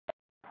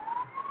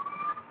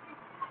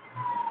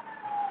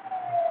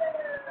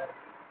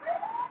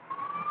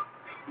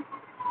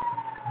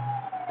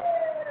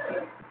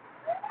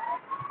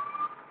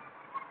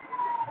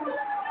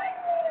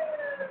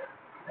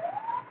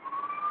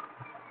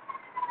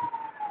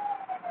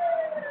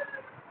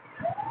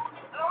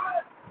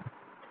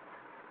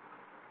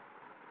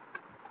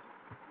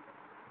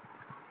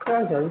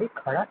थोड़ा जल्दी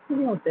खड़ा क्यों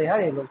नहीं होते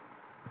यार ये लोग,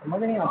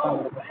 समझ नहीं आता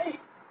मेरे को।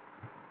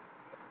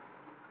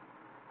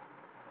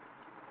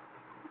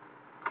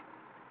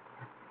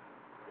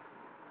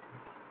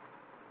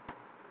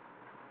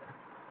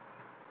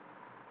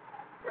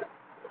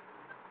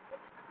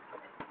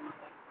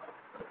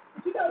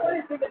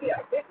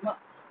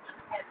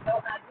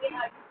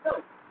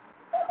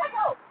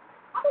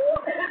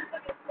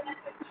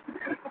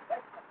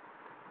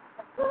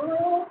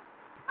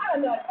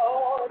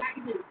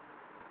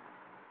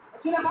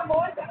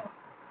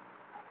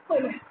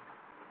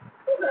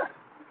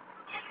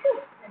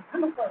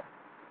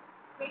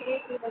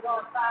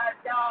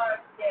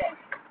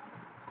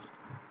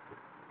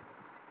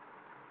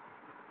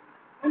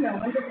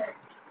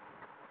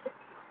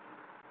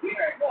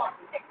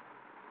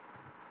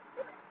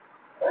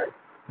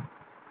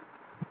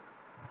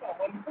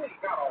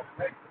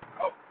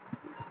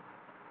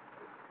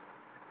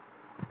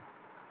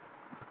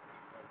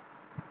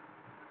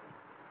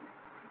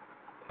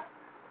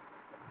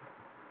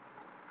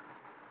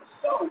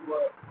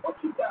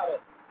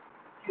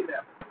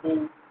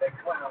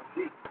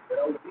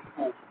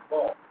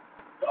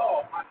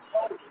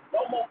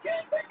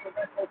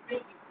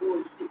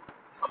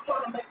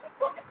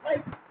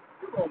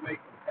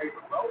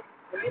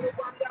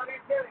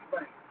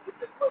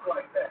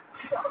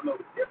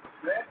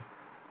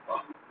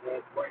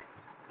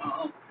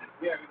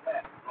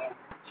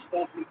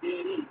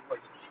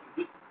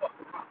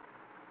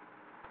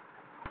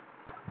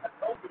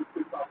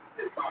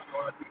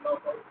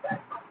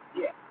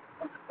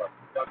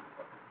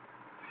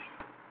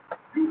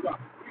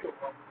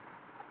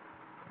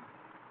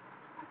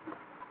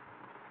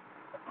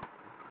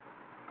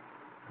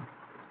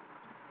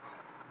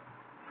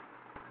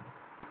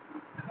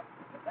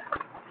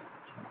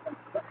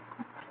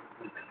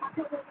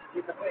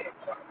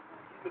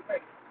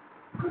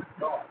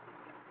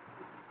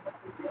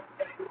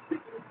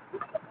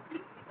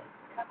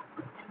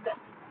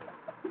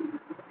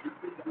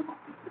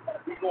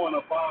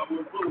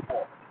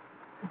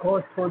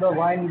 Goes through the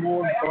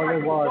Winewood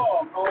Boulevard.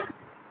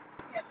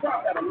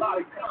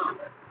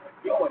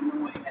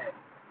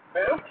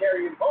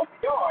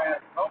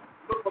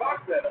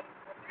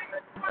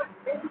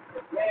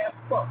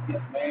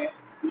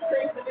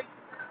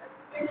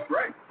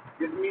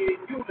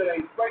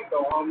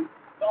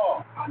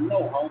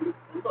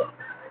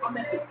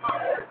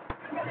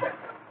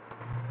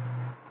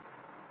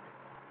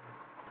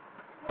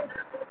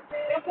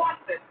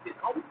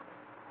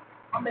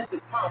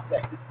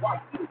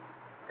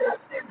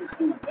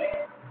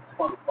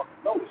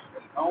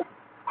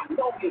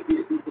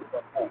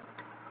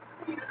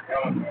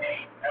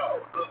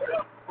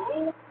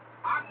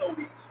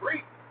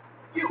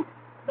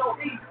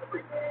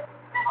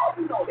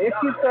 एक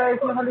ही तो है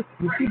इसमें खाली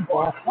स्थिति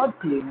बहुत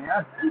क्लीन है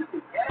यार।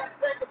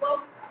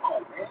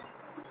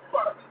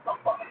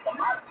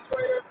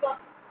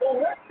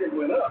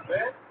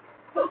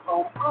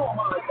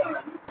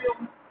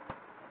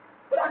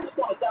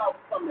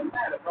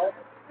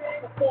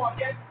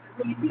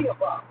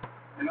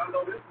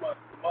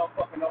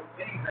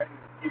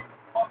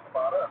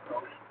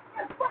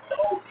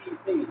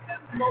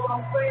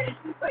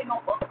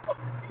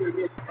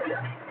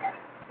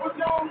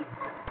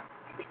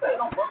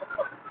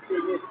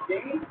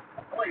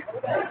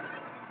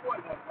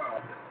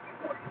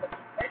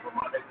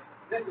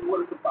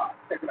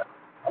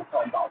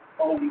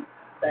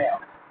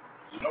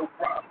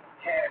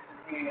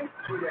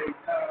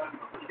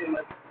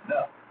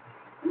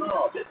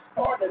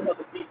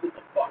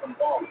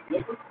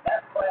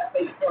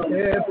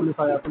 पुलिस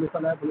आया पुलिस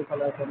आया पुलिस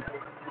आया।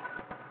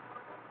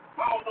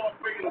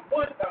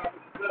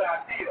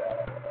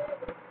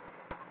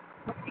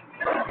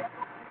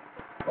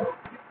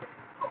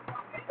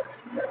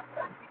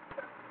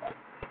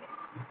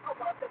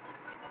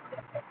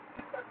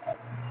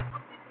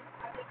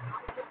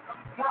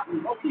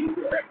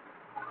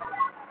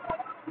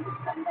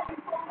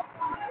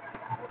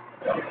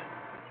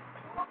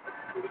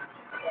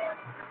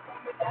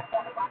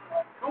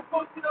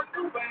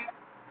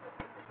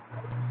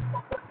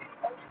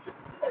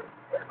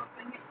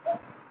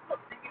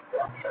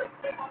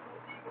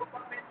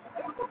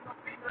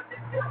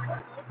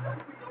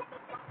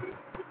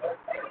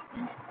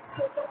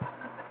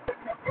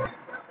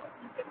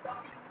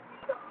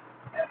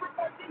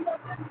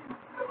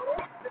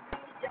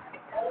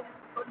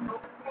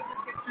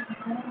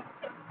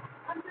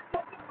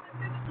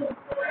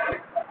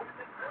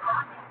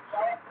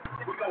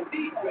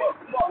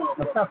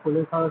 अच्छा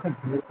पुलिस वालों से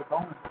घूर चुका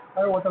हूँ,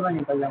 अरे वो तो मैं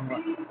निकल जाऊंगा।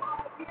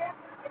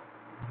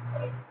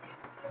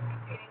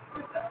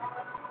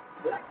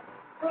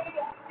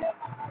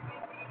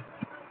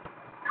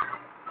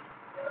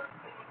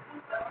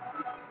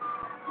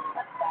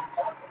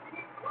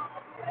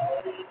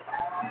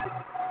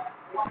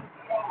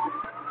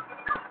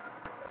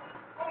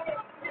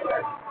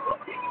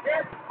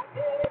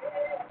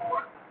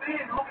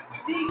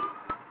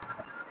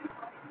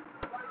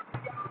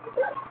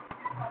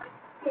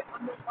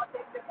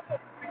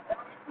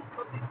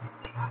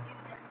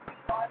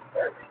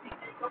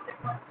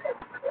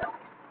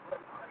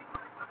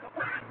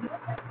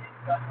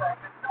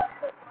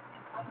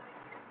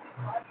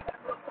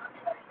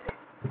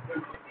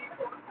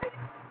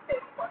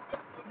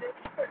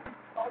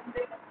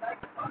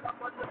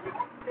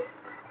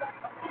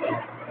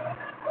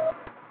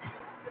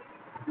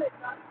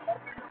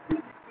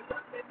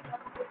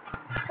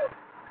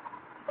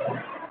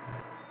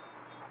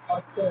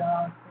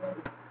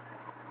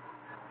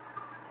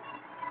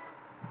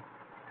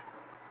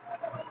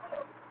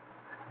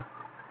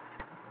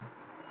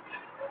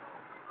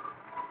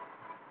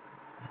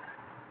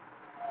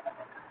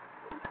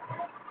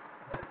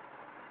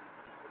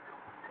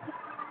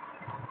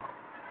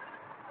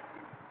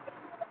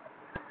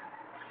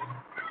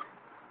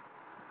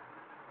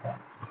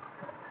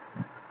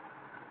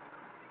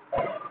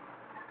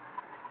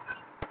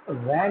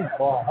 वैन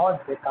बहुत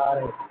बेकार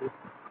है इसकी।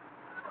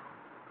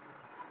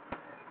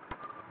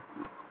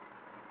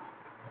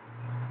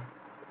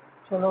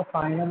 चलो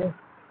फाइनली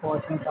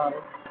पहुंचने का।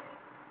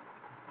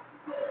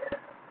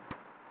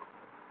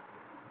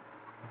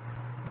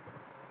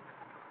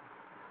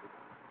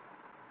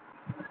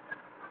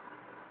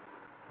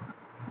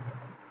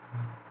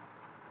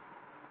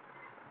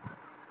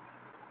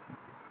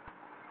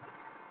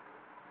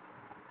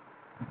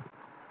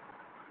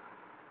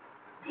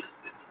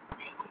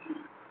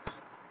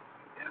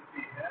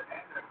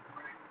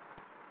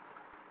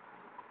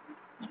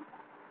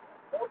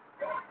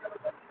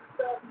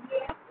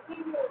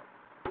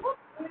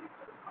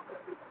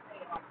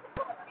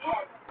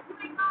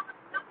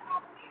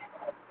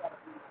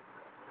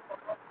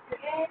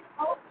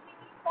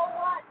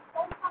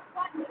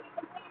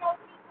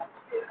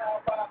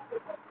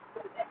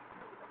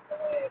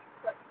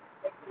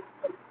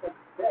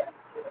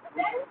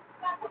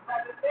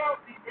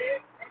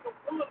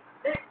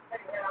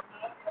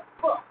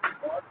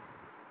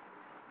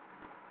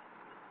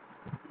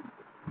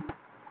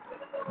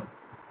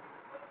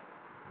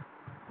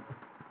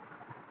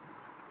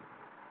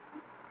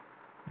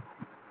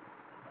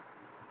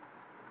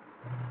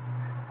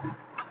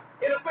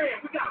 In a van,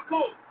 we gotta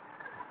go.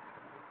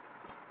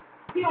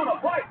 He on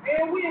a bike,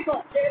 man. We ain't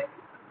gonna catch.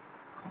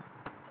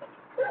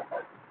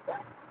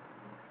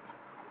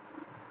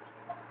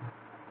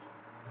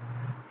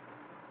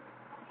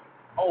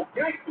 Oh,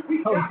 gangster,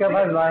 we तो got उसके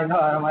बाद this. भाई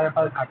और हमारे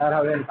पास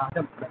 18 कहाँ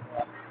से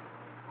मिलेंगे?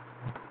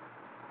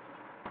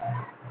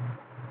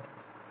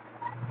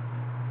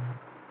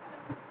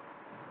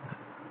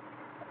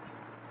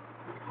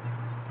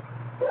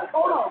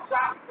 Hold on,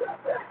 Chop.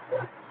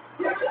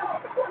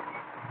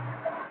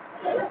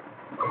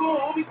 Come on,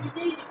 homie, you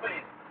need this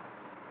man.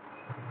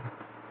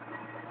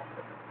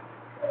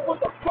 What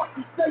the fuck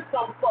you say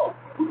something for?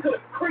 We could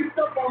have creeped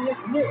up on this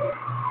nigga.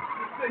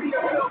 He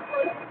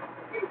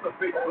was a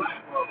big black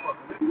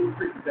motherfucker. Nigga, you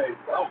creepy days.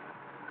 Oh.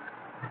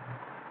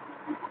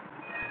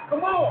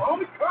 Come on,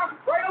 homie,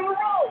 concentrate on the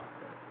road.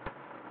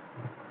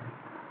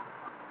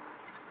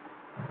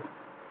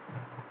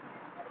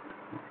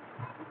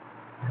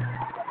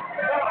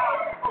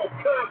 Oh,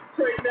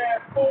 concentrating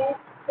ass fool.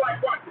 It's like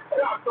watching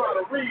Chop trying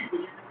to read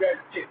when you do that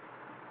shit.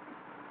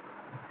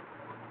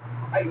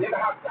 Hey, nigga,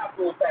 how Chop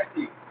doing back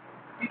here?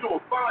 He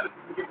doing fine if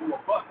you can give him a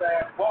bust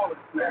ass ball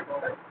and snack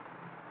on that.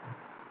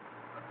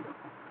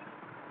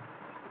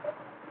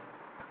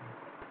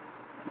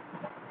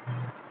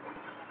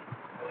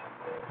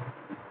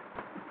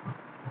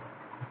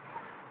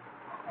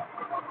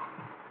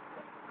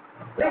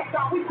 Next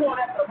time we going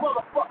after the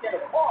motherfucker in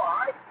the car,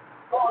 alright?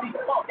 All these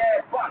punk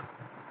ass bodies.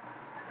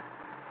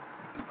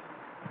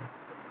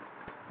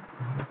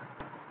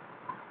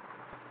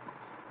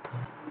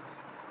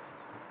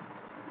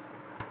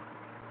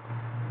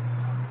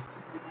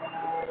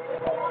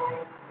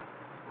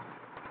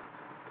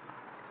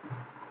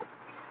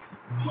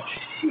 Oh,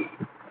 shit.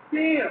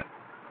 Damn.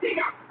 He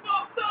got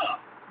fucked up.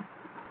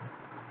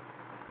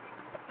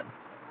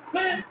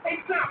 Man, hey,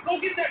 Tom, go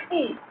get that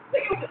fool.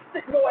 Nigga, you just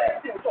sit your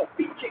ass there with your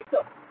feet kicked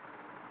up.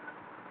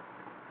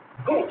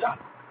 Go on, Chop.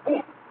 Come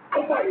on.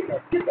 Go fight him, man.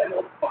 Get that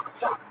motherfucker,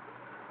 Chop.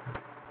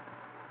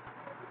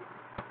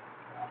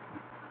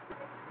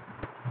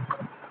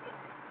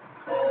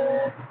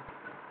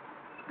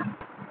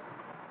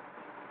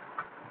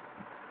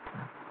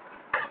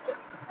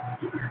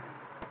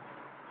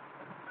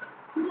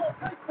 You gonna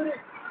pay for this?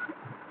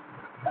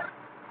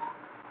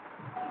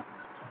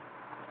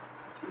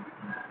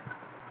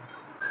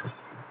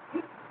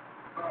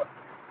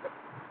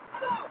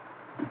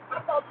 I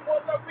thought you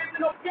was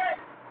original gang.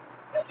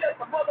 You're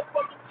just a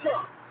motherfucking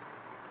chump.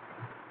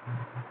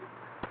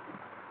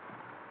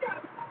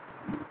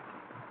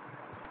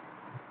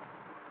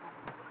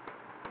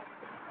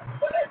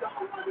 But they don't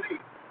want me.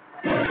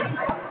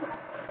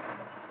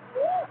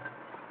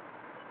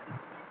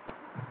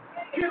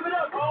 Give it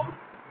up, homie.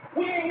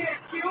 We ain't here to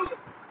kill you.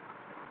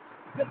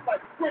 Just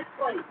like French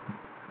flames.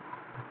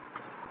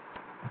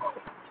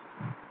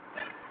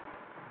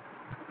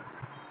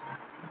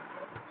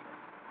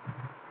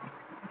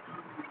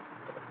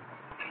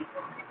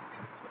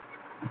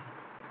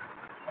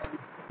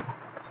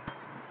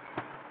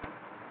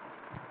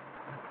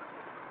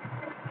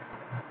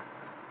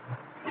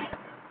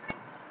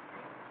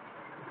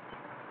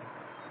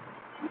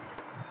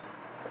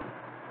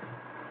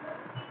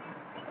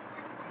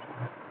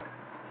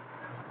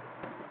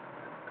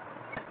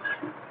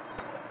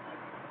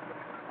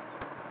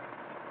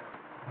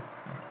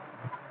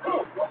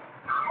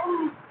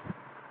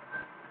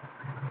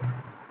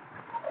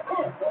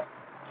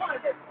 Find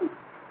that fool.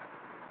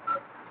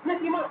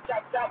 Lift him up,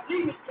 Chop Chop.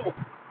 Leave me to him.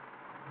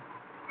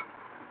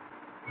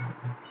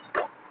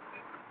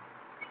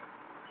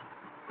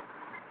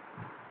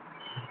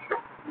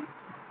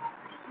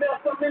 Smell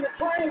something in the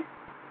train?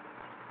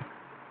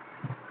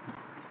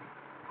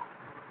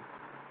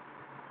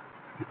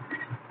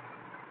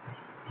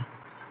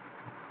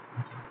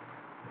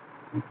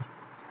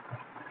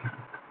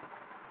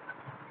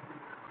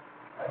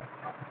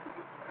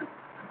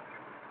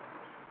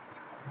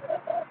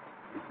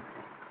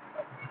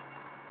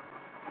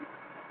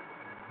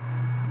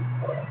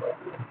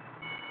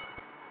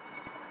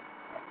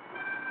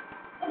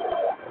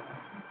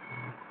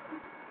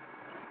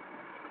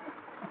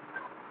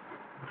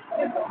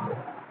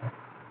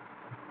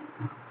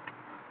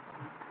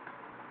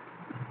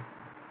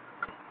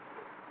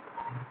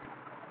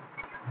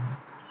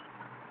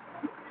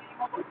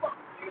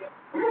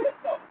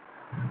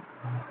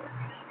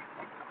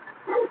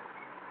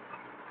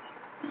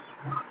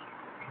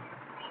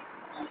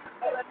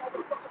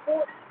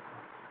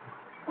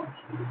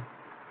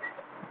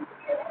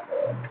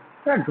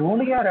 क्या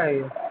ढूंढ क्या रहा है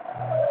ये?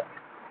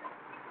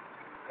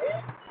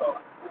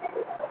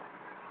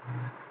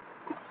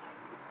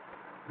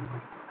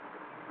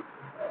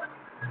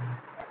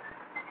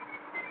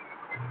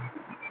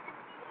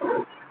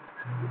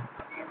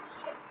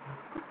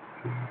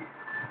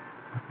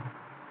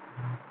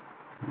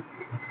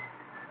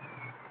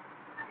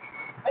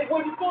 Hey,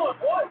 where you going,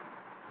 boy?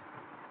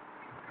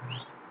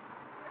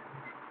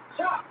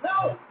 Chop,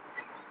 no!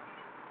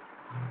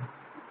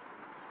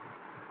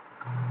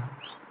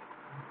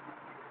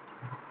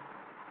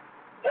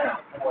 Damn,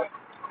 boy.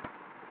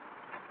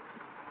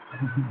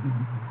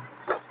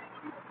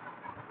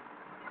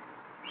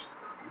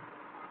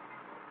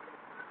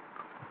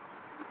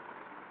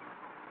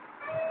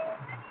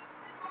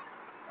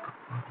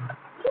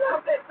 Get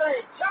out that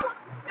thing, Chop!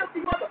 Filthy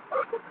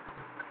motherfucker!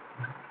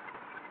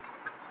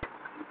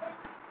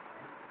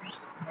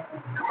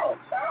 Come on,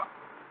 Chop!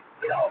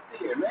 Get off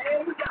here,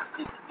 man. We got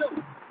shit to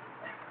do.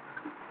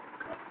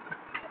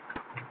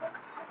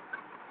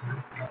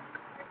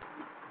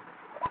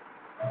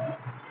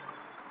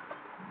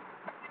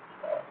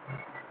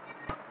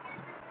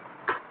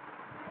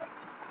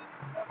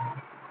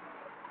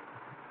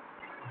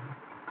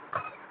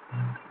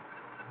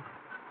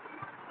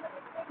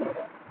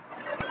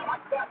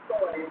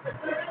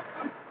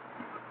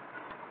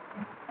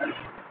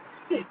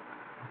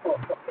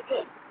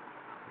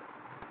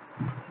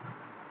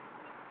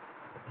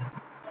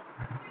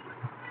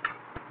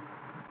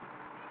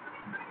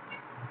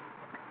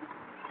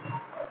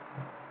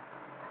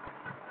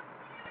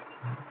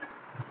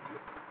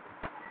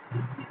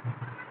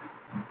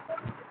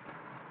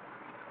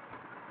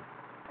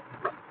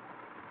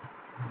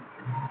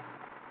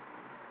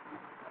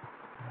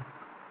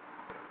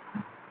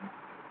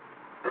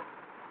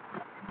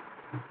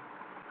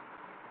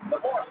 The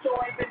boy sure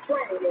ain't been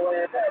training your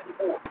ass, has he,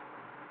 boy?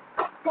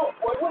 Go,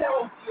 boy. Where the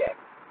hell is he at?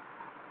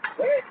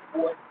 Where is he,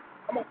 boy?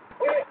 Come on,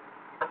 where?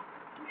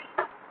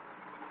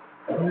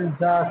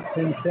 Just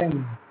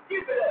thinking.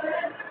 Give it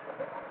up.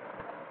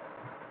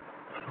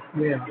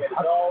 Yeah. Get it,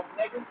 dog,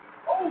 nigga.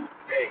 Oh,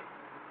 shit.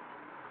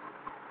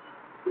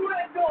 Do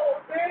that dog,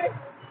 man.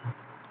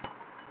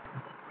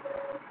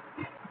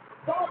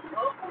 Dog,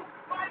 uncle.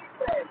 Fight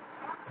that.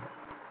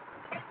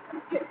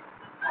 Get it.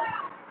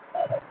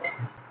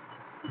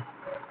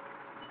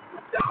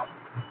 Dog.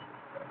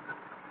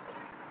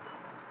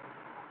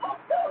 Oh,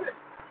 dog.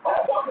 Oh,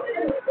 fuck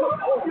it.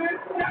 Oh, man.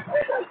 That's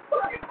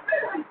fucking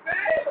silly,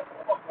 man.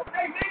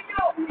 Hey, man, get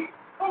off me.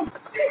 Oh,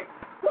 shit.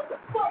 What the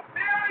fuck,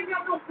 man? I ain't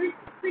got no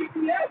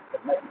CPS.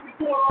 What we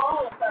doing our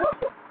own thing? What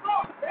the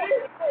fuck, man?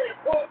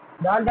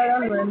 डाल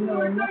when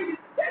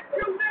That's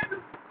you, nigga.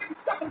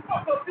 Shut the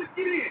fuck up. Just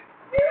get in.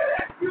 Yeah,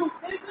 that's you,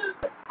 nigga.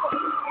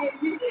 Oh,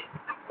 idiot.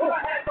 Well, I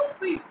had no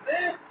feet,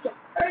 man.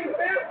 Hey,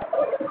 man.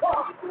 What the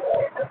fuck?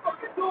 What the fuck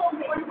you doing,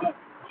 man? Come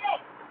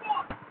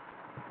on.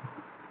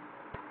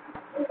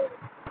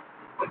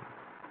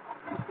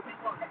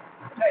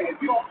 Hey, if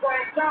you don't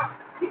train Chop,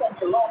 he gonna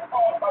be a long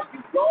call by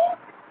you, dog.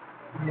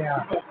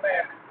 yeah. You go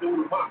fast and do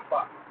the box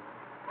box.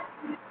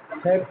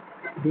 Check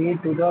D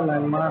to the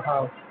landmark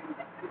house.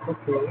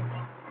 Okay.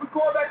 We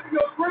going back to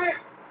your crib?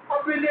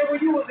 I've been there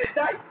when you was at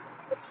night.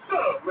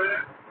 Shut up,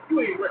 man. You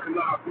ain't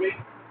recognized me.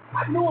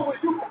 I knew it was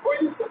you before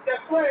you took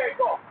that flag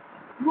off.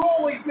 You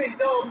always been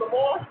dumb,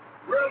 Lamar.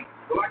 Really?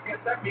 Well, I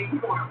guess that means we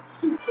gonna have to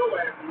shoot your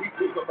ass when we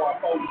pick up our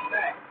phone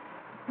snack.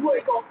 You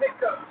ain't gonna pick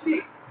up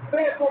shit.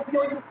 Fans gonna be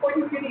on you before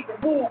you can even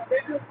move,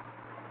 nigga.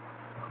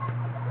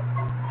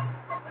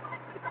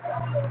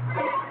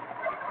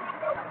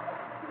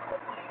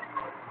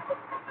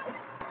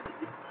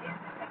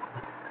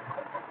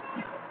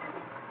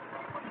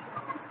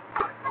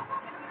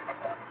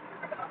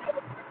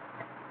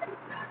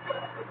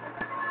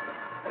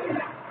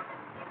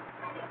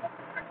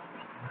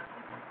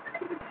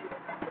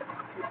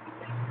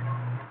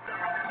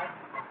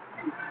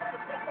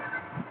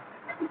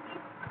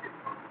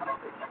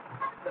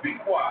 Be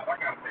quiet. I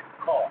gotta make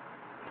a call.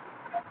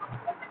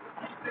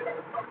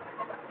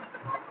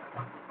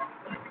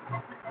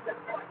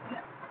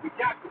 We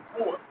got the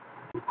board.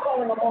 You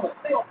calling them on a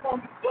cell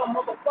phone, you dumb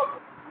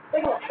motherfucker? They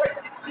gonna trace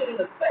this shit in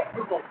a sec.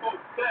 We're gonna go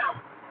down.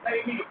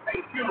 Pay me to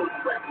pay funeral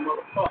director,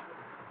 motherfucker.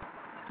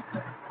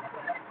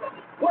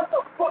 What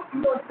the fuck you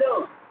done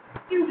done?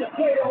 You just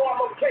gave them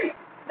our location.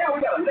 Now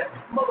we gotta let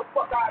this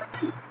motherfucker out of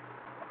here.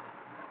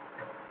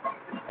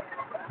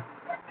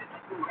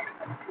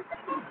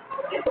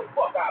 Get the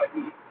fuck out of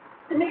here.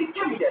 And nigga,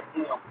 give me that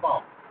damn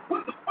phone.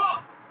 What the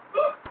fuck?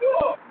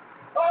 Look.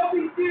 All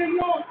we seeing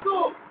you on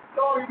school.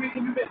 The only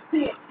reason you been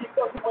seeing shit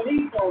because you went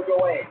easy on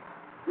your ass.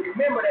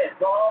 Remember that,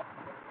 dog.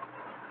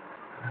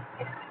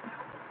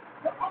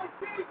 The only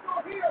thing you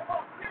gonna hear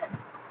about this.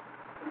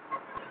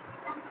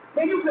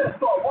 Man, you better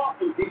start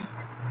walking, D.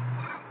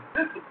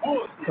 This is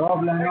bullshit.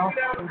 Problem of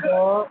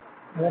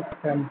the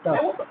center.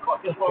 Man, what the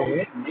fuck is wrong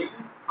with you,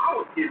 nigga? I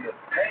was getting a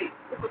pay.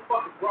 What the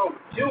fuck is wrong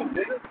with you,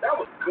 nigga? That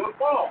was a good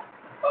ball.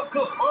 A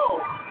good ball.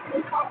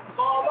 The cop was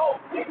all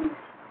over, nigga.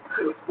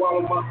 Could have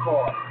swallowed my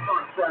car.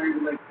 Trying to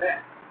triangulate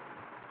that.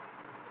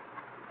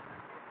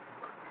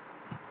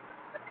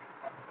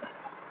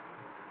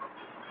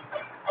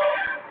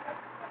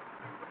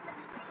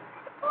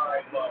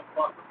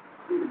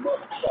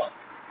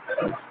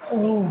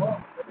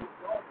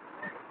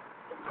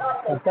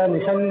 क्या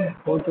mission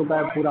हो चुका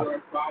है पूरा।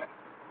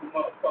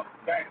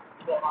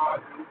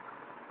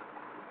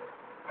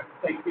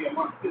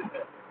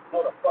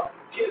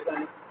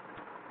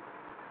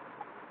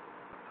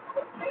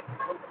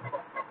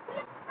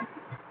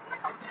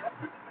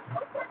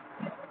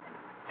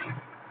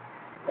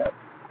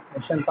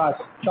 Mission पास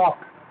chalk.